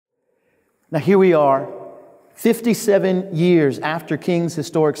Now here we are, 57 years after King's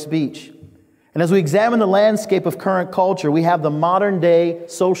historic speech. And as we examine the landscape of current culture, we have the modern day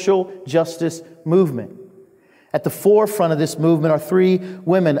social justice movement. At the forefront of this movement are three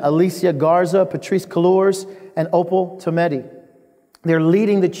women, Alicia Garza, Patrice Cullors, and Opal Tometi. They're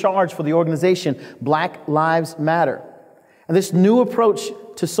leading the charge for the organization Black Lives Matter. And this new approach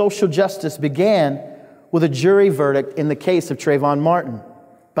to social justice began with a jury verdict in the case of Trayvon Martin.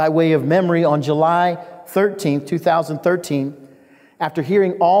 By way of memory, on July 13, 2013, after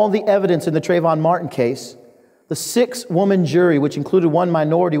hearing all the evidence in the Trayvon Martin case, the 6-woman jury, which included one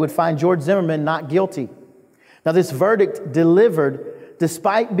minority, would find George Zimmerman not guilty. Now, this verdict delivered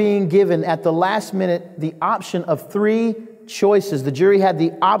despite being given at the last minute the option of 3 choices. The jury had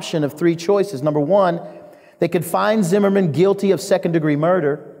the option of 3 choices. Number 1, they could find Zimmerman guilty of second-degree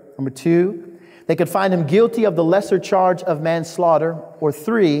murder. Number 2, they could find him guilty of the lesser charge of manslaughter. Or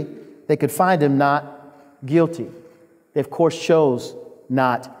 3, they could find him not guilty. They, of course, chose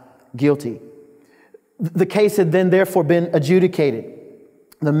not guilty. The case had then, therefore, been adjudicated.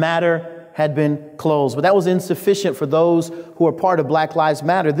 The matter had been closed. But that was insufficient for those who are part of Black Lives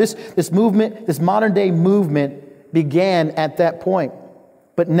Matter. This movement, this modern-day movement, began at that point.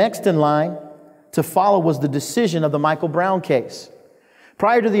 But next in line to follow was the decision of the Michael Brown case.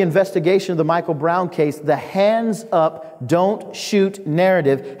 Prior to the investigation of the Michael Brown case, the hands up, don't shoot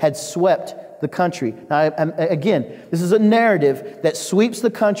narrative had swept the country. Now, again, this is a narrative that sweeps the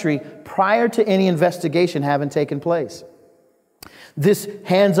country prior to any investigation having taken place. This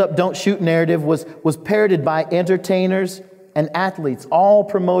hands up, don't shoot narrative was parroted by entertainers and athletes, all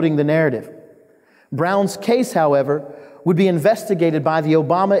promoting the narrative. Brown's case, however, would be investigated by the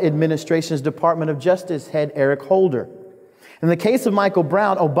Obama administration's Department of Justice head, Eric Holder. In the case of Michael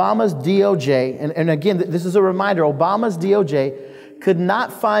Brown, Obama's DOJ, and again, this is a reminder, Obama's DOJ could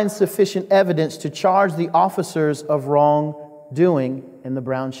not find sufficient evidence to charge the officers of wrongdoing in the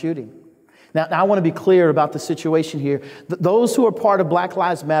Brown shooting. Now, I want to be clear about the situation here. Those who are part of Black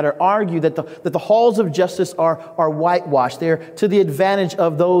Lives Matter argue that the halls of justice are whitewashed. They're to the advantage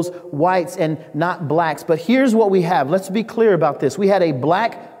of those whites and not blacks. But here's what we have. Let's be clear about this. We had a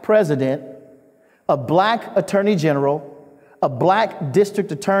black president, a black attorney general, a black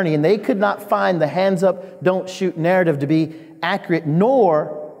district attorney, and they could not find the hands up, don't shoot narrative to be accurate,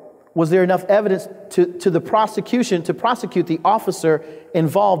 nor was there enough evidence to the prosecution to prosecute the officer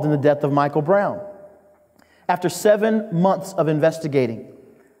involved in the death of Michael Brown. After 7 months of investigating,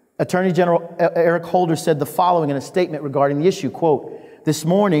 Attorney General Eric Holder said the following in a statement regarding the issue, quote, "This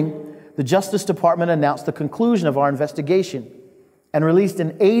morning, the Justice Department announced the conclusion of our investigation and released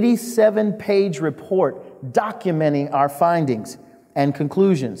an 87-page report documenting our findings and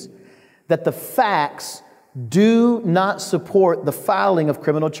conclusions that the facts do not support the filing of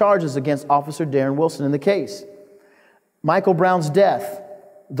criminal charges against Officer Darren Wilson in the case. Michael Brown's death,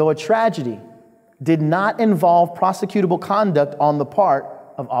 though a tragedy, did not involve prosecutable conduct on the part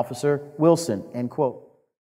of Officer Wilson," end quote.